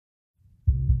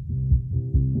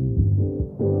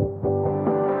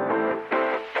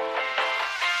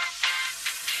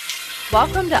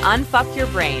Welcome to Unfuck Your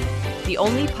Brain, the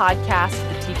only podcast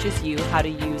that teaches you how to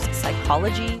use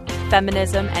psychology,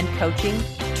 feminism, and coaching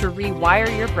to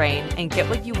rewire your brain and get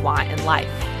what you want in life.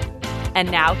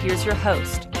 And now here's your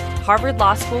host, Harvard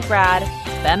Law School grad,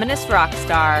 feminist rock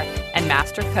star, and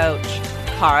master coach,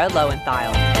 Kara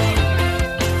Loewentheil.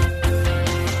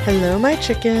 Hello, my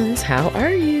chickens. How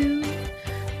are you?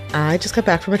 I just got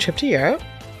back from a trip to Europe,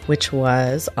 which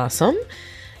was awesome.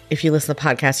 If you listen to the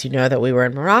podcast, you know that we were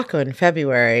in Morocco in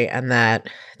February and that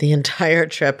the entire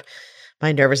trip,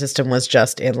 my nervous system was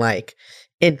just in like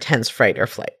intense fright or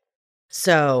flight.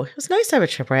 So it was nice to have a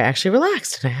trip where I actually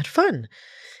relaxed and I had fun.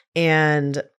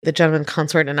 And the gentleman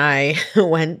consort and I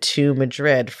went to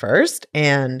Madrid first.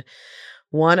 And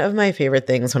one of my favorite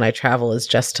things when I travel is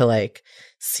just to like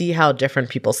see how different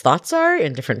people's thoughts are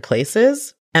in different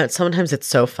places. And sometimes it's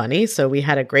so funny. So we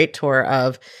had a great tour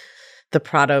of the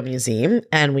Prado Museum,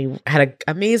 and we had an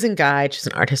amazing guide. She's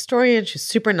an art historian. She's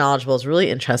super knowledgeable. It's really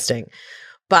interesting.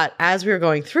 But as we were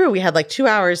going through, we had like 2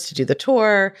 hours to do the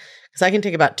tour, because I can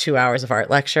take about 2 hours of art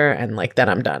lecture, and like then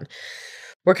I'm done.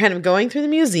 We're kind of going through the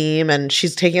museum, and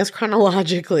she's taking us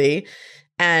chronologically.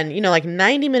 And, like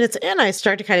 90 minutes in, I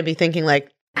start to kind of be thinking like,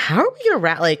 how are we going to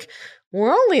wrap, like,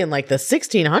 we're only in like the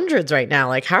 1600s right now.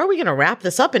 Like, how are we going to wrap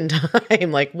this up in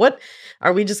time? Like, what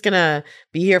are we just going to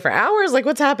be here for hours? Like,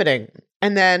 what's happening?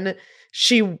 And then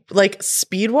she like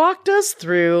speed walked us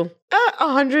through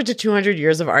 100 to 200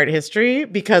 years of art history,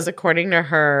 because according to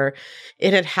her,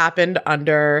 it had happened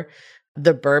under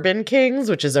the Bourbon kings,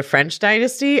 which is a French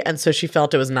dynasty. And so she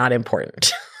felt it was not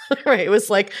important, right? It was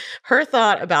like her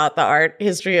thought about the art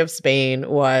history of Spain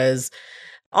was,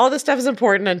 all this stuff is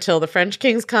important until the French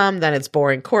kings come, then it's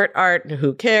boring court art,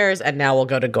 who cares? And now we'll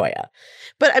go to Goya.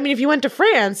 But I mean, if you went to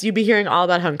France, you'd be hearing all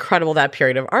about how incredible that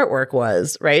period of artwork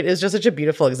was, right? It's just such a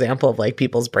beautiful example of like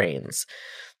people's brains.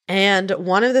 And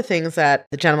one of the things that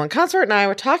the gentleman consort and I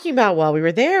were talking about while we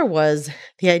were there was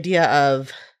the idea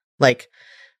of like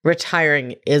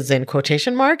retiring is in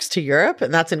quotation marks to Europe.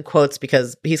 And that's in quotes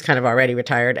because he's kind of already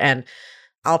retired. And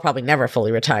I'll probably never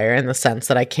fully retire in the sense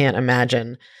that I can't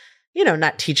imagine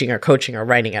not teaching or coaching or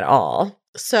writing at all.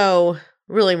 So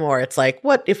really more, it's like,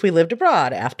 what if we lived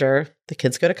abroad after the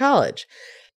kids go to college?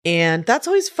 And that's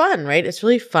always fun, right? It's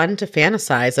really fun to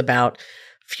fantasize about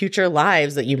future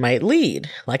lives that you might lead.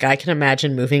 Like I can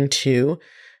imagine moving to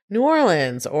New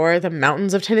Orleans or the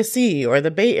mountains of Tennessee or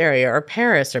the Bay Area or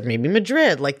Paris or maybe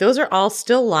Madrid. Like those are all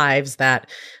still lives that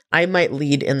I might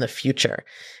lead in the future.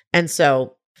 And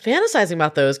so fantasizing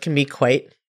about those can be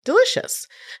quite delicious.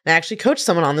 And I actually coached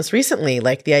someone on this recently,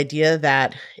 like the idea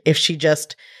that if she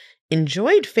just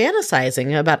enjoyed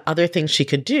fantasizing about other things she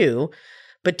could do,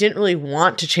 but didn't really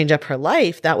want to change up her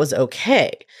life, that was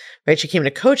okay, right? She came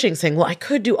to coaching saying, well, I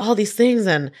could do all these things,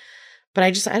 but I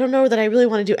don't know that I really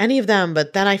want to do any of them,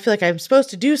 but then I feel like I'm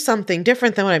supposed to do something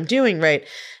different than what I'm doing, right?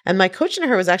 And my coaching to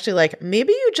her was actually like,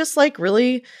 maybe you just like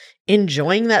really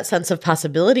enjoying that sense of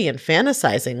possibility and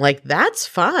fantasizing, like that's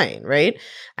fine, right?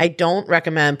 I don't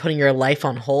recommend putting your life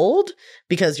on hold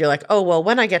because you're like, oh, well,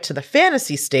 when I get to the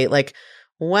fantasy state, like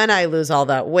when I lose all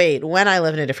that weight, when I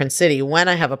live in a different city, when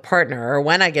I have a partner, or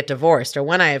when I get divorced, or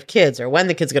when I have kids, or when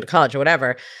the kids go to college or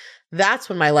whatever, that's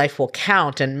when my life will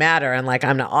count and matter. And like,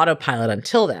 I'm not autopilot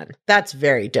until then. That's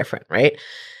very different, right?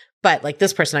 But like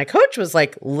this person I coached was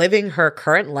like living her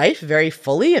current life very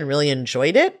fully and really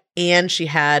enjoyed it. And she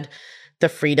had the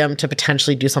freedom to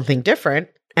potentially do something different.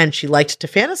 And she liked to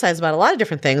fantasize about a lot of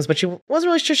different things, but she wasn't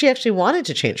really sure she actually wanted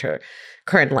to change her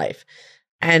current life.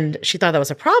 And she thought that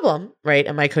was a problem, right?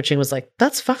 And my coaching was like,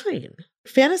 that's fine.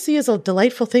 Fantasy is a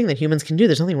delightful thing that humans can do.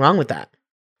 There's nothing wrong with that.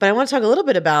 But I want to talk a little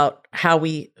bit about how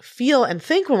we feel and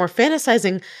think when we're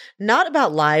fantasizing, not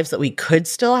about lives that we could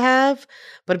still have,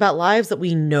 but about lives that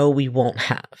we know we won't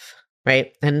have,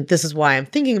 right? And this is why I'm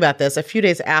thinking about this a few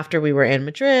days after we were in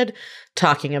Madrid,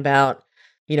 talking about,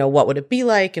 what would it be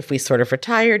like if we sort of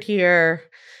retired here?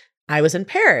 I was in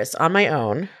Paris on my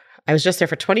own. I was just there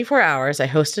for 24 hours. I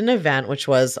hosted an event, which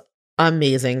was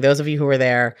amazing. Those of you who were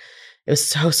there, it was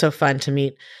so fun to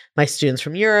meet my students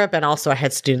from Europe. And also I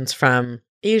had students from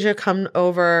Asia come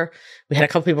over. We had a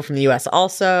couple people from the US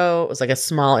also. It was like a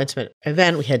small, intimate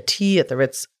event. We had tea at the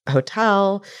Ritz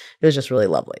Hotel. It was just really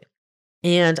lovely.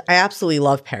 And I absolutely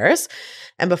love Paris.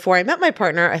 And before I met my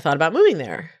partner, I thought about moving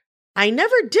there. I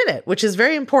never did it, which is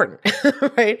very important,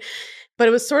 right? But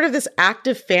it was sort of this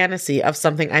active fantasy of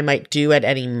something I might do at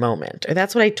any moment. Or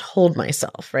that's what I told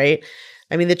myself, right?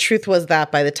 I mean, the truth was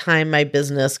that by the time my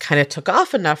business kind of took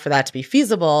off enough for that to be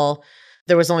feasible,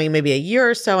 there was only maybe a year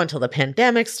or so until the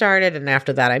pandemic started. And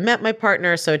after that, I met my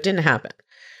partner. So it didn't happen.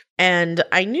 And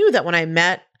I knew that when I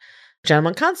met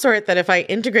gentleman consort that if I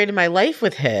integrated my life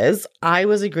with his, I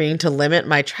was agreeing to limit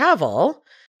my travel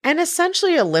and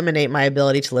essentially eliminate my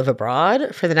ability to live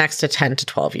abroad for the next 10 to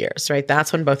 12 years, right?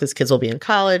 That's when both his kids will be in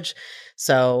college.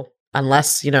 So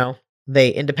unless, they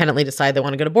independently decide they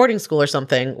want to go to boarding school or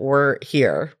something, we're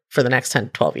here for the next 10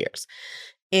 to 12 years.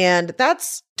 And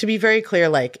that's, to be very clear,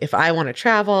 like if I want to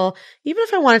travel, even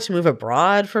if I wanted to move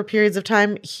abroad for periods of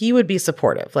time, he would be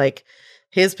supportive. Like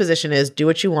his position is do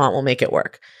what you want, we'll make it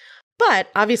work. But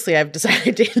obviously I've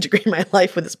decided to integrate my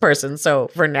life with this person. So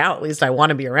for now, at least I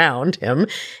want to be around him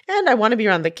and I want to be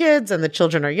around the kids and the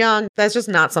children are young. That's just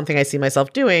not something I see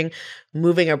myself doing,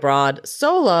 moving abroad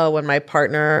solo when my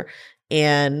partner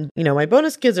and, my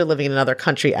bonus kids are living in another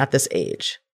country at this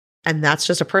age. And that's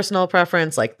just a personal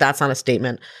preference. Like that's not a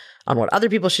statement on what other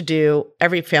people should do.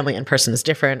 Every family and person is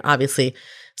different. Obviously,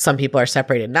 some people are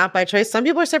separated not by choice. Some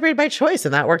people are separated by choice,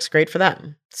 and that works great for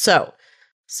them. So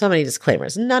many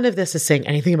disclaimers. None of this is saying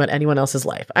anything about anyone else's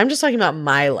life. I'm just talking about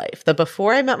my life. That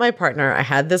before I met my partner, I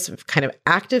had this kind of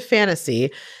active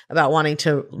fantasy about wanting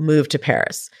to move to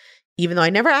Paris, even though I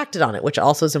never acted on it, which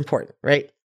also is important, right?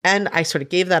 And I sort of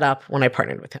gave that up when I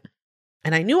partnered with him.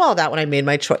 And I knew all that when I made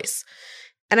my choice.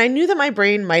 And I knew that my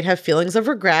brain might have feelings of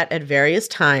regret at various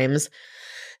times.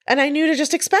 And I knew to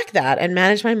just expect that and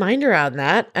manage my mind around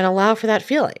that and allow for that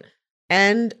feeling.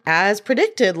 And as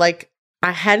predicted,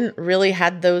 I hadn't really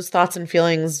had those thoughts and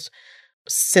feelings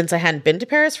since I hadn't been to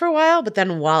Paris for a while. But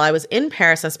then while I was in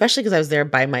Paris, especially because I was there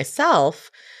by myself,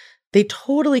 they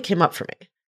totally came up for me.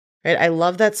 Right? I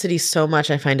love that city so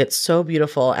much. I find it so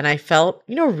beautiful. And I felt,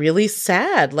 really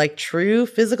sad, like true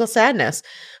physical sadness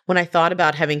when I thought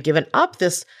about having given up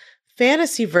this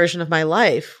fantasy version of my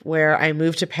life where I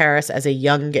moved to Paris as a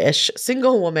youngish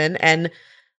single woman and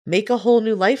make a whole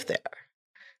new life there.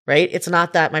 Right? It's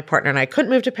not that my partner and I couldn't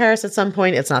move to Paris at some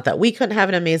point. It's not that we couldn't have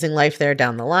an amazing life there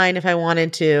down the line if I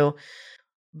wanted to.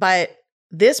 But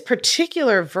this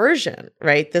particular version,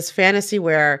 right? This fantasy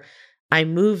where I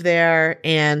move there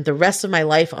and the rest of my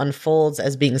life unfolds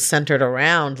as being centered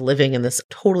around living in this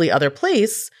totally other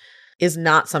place is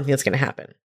not something that's going to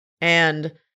happen.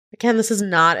 And again, this is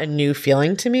not a new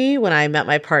feeling to me. When I met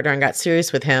my partner and got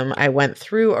serious with him, I went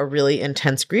through a really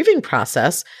intense grieving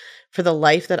process for the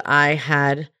life that I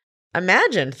had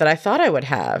imagined that I thought I would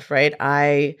have, right?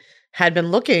 I had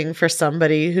been looking for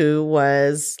somebody who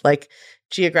was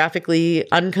geographically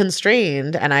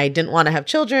unconstrained and I didn't want to have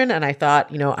children. And I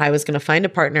thought, I was going to find a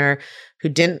partner who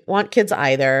didn't want kids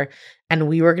either. And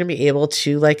we were going to be able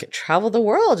to travel the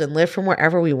world and live from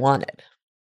wherever we wanted.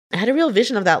 I had a real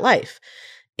vision of that life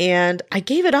and I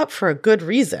gave it up for a good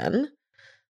reason,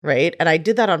 right? And I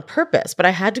did that on purpose, but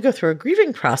I had to go through a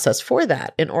grieving process for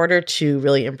that in order to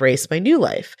really embrace my new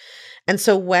life. And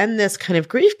so when this kind of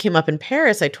grief came up in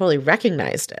Paris, I totally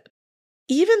recognized it.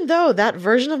 Even though that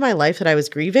version of my life that I was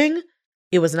grieving,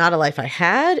 it was not a life I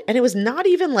had, and it was not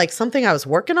even something I was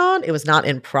working on. It was not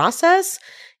in process.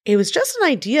 It was just an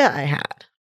idea I had.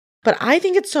 But I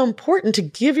think it's so important to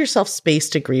give yourself space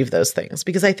to grieve those things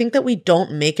because I think that we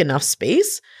don't make enough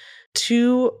space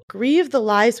to grieve the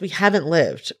lives we haven't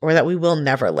lived or that we will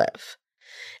never live.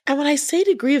 And when I say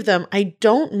to grieve them, I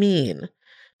don't mean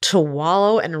to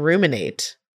wallow and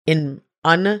ruminate in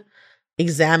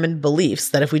examined beliefs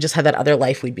that if we just had that other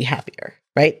life, we'd be happier,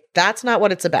 right? That's not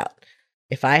what it's about.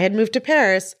 If I had moved to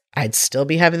Paris, I'd still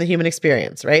be having the human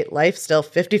experience, right? Life still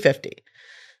 50-50,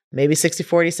 maybe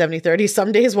 60-40, 70-30,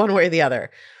 some days one way or the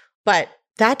other. But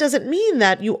that doesn't mean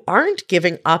that you aren't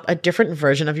giving up a different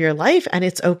version of your life. And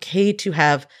it's okay to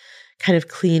have kind of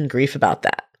clean grief about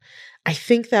that. I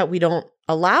think that we don't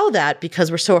allow that because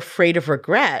we're so afraid of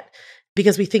regret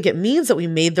because we think it means that we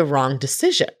made the wrong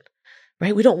decision.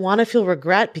 Right? We don't want to feel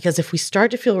regret because if we start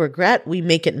to feel regret, we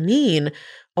make it mean,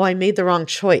 oh, I made the wrong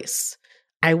choice.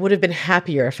 I would have been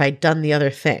happier if I'd done the other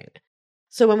thing.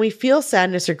 So when we feel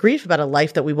sadness or grief about a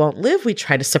life that we won't live, we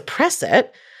try to suppress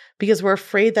it because we're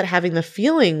afraid that having the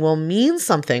feeling will mean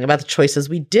something about the choices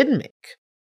we did make.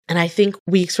 And I think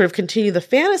we sort of continue the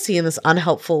fantasy in this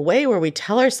unhelpful way where we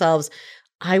tell ourselves,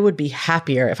 I would be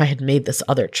happier if I had made this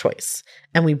other choice.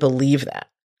 And we believe that,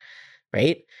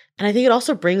 right? And I think it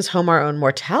also brings home our own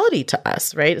mortality to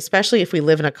us, right? Especially if we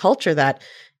live in a culture that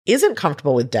isn't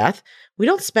comfortable with death. We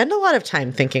don't spend a lot of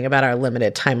time thinking about our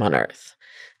limited time on earth.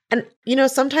 And,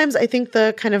 sometimes I think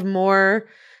the kind of more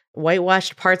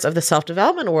whitewashed parts of the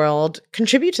self-development world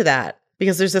contribute to that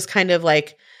because there's this kind of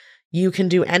you can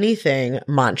do anything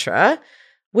mantra,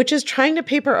 which is trying to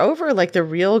paper over the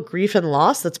real grief and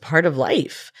loss that's part of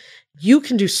life. You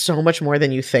can do so much more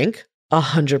than you think,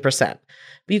 100%.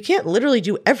 But you can't literally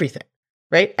do everything,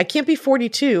 right? I can't be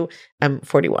 42. I'm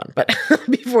 41, but I'll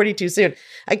be 42 soon.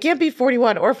 I can't be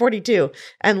 41 or 42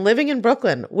 and living in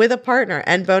Brooklyn with a partner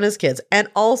and bonus kids and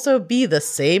also be the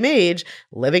same age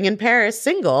living in Paris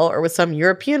single or with some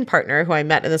European partner who I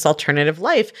met in this alternative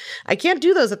life. I can't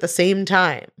do those at the same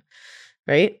time,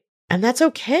 right? And that's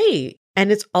okay.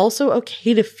 And it's also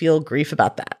okay to feel grief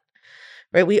about that.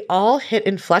 Right? We all hit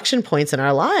inflection points in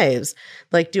our lives.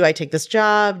 Like, do I take this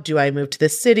job? Do I move to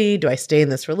this city? Do I stay in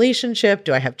this relationship?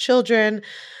 Do I have children?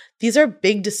 These are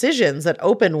big decisions that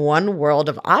open one world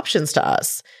of options to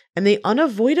us, and they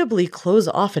unavoidably close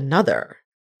off another.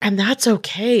 And that's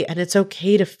okay. And it's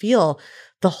okay to feel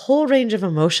the whole range of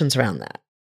emotions around that.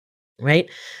 Right?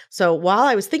 So while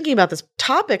I was thinking about this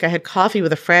topic, I had coffee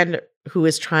with a friend who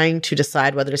is trying to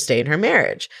decide whether to stay in her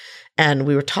marriage. And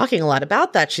we were talking a lot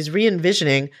about that. She's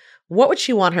re-envisioning what would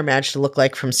she want her marriage to look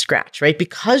like from scratch, right?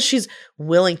 Because she's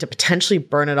willing to potentially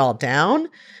burn it all down,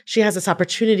 she has this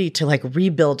opportunity to like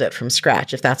rebuild it from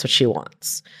scratch if that's what she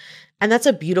wants. And that's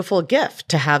a beautiful gift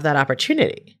to have that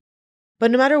opportunity.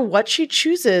 But no matter what she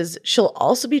chooses, she'll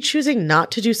also be choosing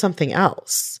not to do something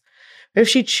else. Or if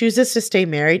she chooses to stay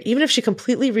married, even if she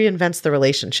completely reinvents the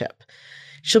relationship,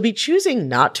 she'll be choosing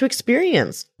not to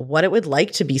experience what it would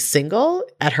like to be single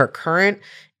at her current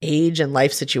age and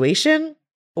life situation,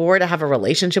 or to have a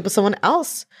relationship with someone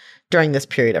else during this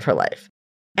period of her life.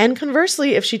 And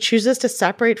conversely, if she chooses to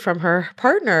separate from her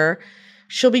partner,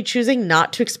 she'll be choosing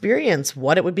not to experience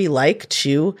what it would be like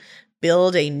to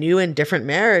build a new and different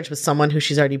marriage with someone who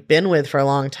she's already been with for a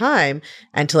long time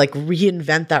and to like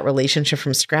reinvent that relationship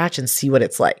from scratch and see what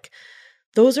it's like.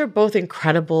 Those are both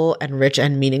incredible and rich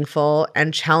and meaningful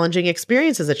and challenging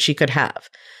experiences that she could have,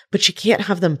 but she can't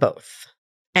have them both.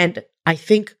 And I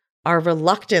think our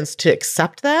reluctance to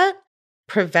accept that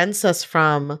prevents us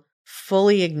from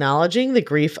fully acknowledging the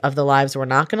grief of the lives we're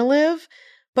not going to live,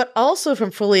 but also from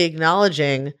fully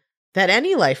acknowledging that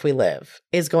any life we live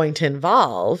is going to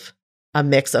involve a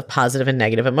mix of positive and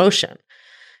negative emotion,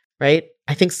 right?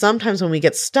 I think sometimes when we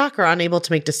get stuck or unable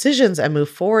to make decisions and move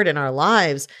forward in our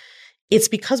lives, it's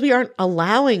because we aren't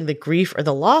allowing the grief or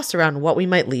the loss around what we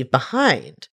might leave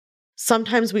behind.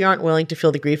 Sometimes we aren't willing to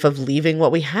feel the grief of leaving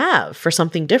what we have for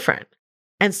something different.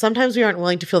 And sometimes we aren't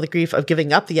willing to feel the grief of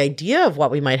giving up the idea of what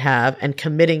we might have and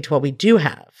committing to what we do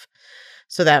have.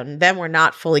 So that then we're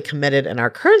not fully committed in our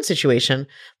current situation,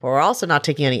 but we're also not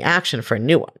taking any action for a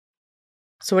new one.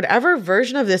 So whatever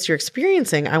version of this you're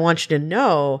experiencing, I want you to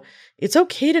know it's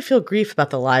okay to feel grief about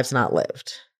the lives not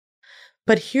lived.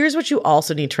 But here's what you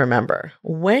also need to remember.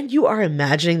 When you are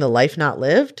imagining the life not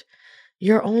lived,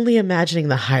 you're only imagining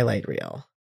the highlight reel,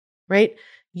 right?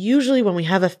 Usually when we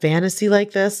have a fantasy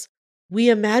like this, we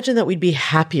imagine that we'd be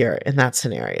happier in that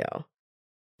scenario,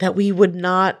 that we would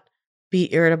not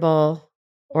be irritable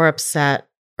or upset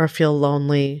or feel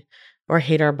lonely or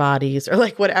hate our bodies or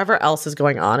like whatever else is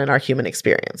going on in our human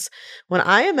experience. When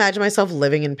I imagine myself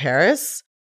living in Paris,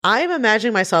 I'm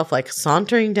imagining myself like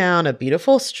sauntering down a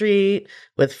beautiful street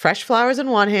with fresh flowers in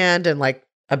one hand and like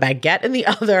a baguette in the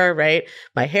other, right?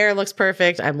 My hair looks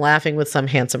perfect. I'm laughing with some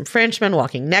handsome Frenchman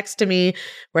walking next to me.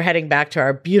 We're heading back to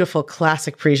our beautiful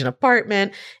classic Parisian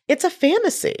apartment. It's a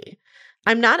fantasy.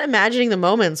 I'm not imagining the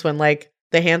moments when like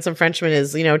the handsome Frenchman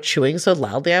is, chewing so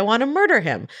loudly I want to murder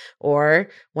him, or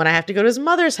when I have to go to his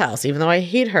mother's house, even though I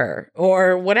hate her,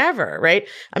 or whatever, right?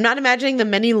 I'm not imagining the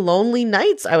many lonely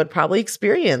nights I would probably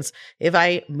experience if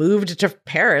I moved to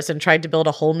Paris and tried to build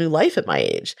a whole new life at my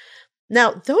age.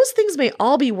 Now, those things may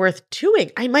all be worth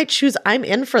doing. I might choose I'm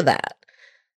in for that.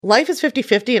 Life is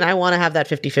 50-50 and I want to have that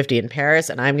 50-50 in Paris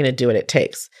and I'm going to do what it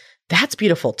takes. That's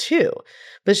beautiful too.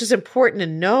 But it's just important to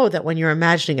know that when you're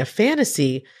imagining a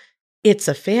fantasy, it's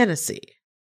a fantasy,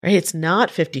 right? It's not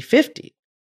 50-50.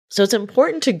 So it's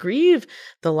important to grieve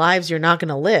the lives you're not going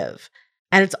to live.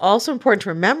 And it's also important to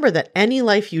remember that any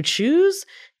life you choose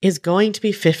is going to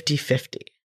be 50-50.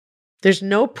 There's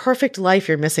no perfect life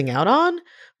you're missing out on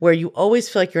where you always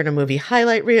feel like you're in a movie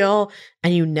highlight reel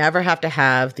and you never have to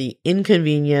have the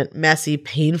inconvenient, messy,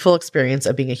 painful experience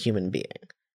of being a human being.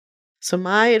 So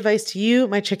my advice to you,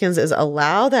 my chickens, is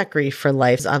allow that grief for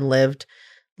lives unlived.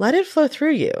 Let it flow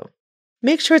through you.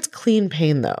 Make sure it's clean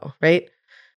pain though, right?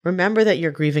 Remember that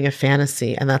you're grieving a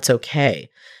fantasy and that's okay.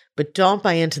 But don't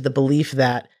buy into the belief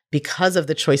that because of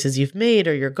the choices you've made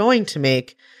or you're going to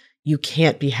make, you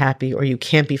can't be happy or you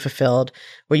can't be fulfilled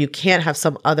or you can't have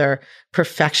some other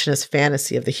perfectionist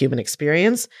fantasy of the human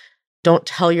experience. Don't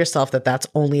tell yourself that that's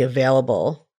only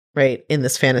available, right, in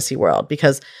this fantasy world,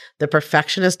 because the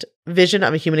perfectionist vision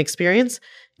of a human experience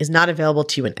is not available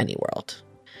to you in any world.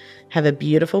 Have a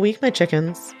beautiful week, my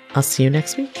chickens. I'll see you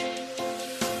next week.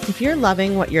 If you're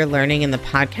loving what you're learning in the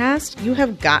podcast, you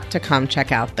have got to come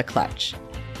check out The Clutch.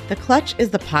 The Clutch is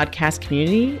the podcast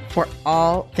community for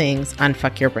all things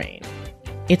Unfuck Your Brain.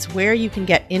 It's where you can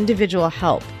get individual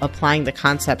help applying the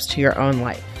concepts to your own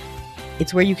life.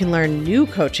 It's where you can learn new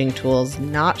coaching tools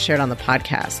not shared on the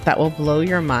podcast that will blow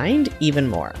your mind even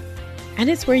more. And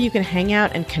it's where you can hang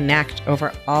out and connect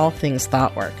over all things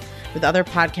thought work with other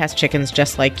podcast chickens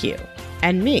just like you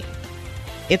and me.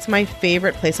 It's my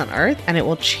favorite place on earth, and it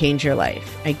will change your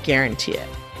life. I guarantee it.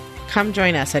 Come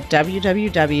join us at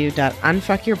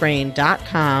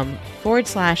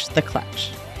www.unfuckyourbrain.com/The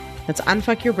Clutch. That's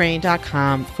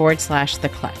unfuckyourbrain.com/The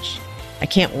Clutch. I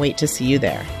can't wait to see you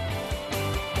there.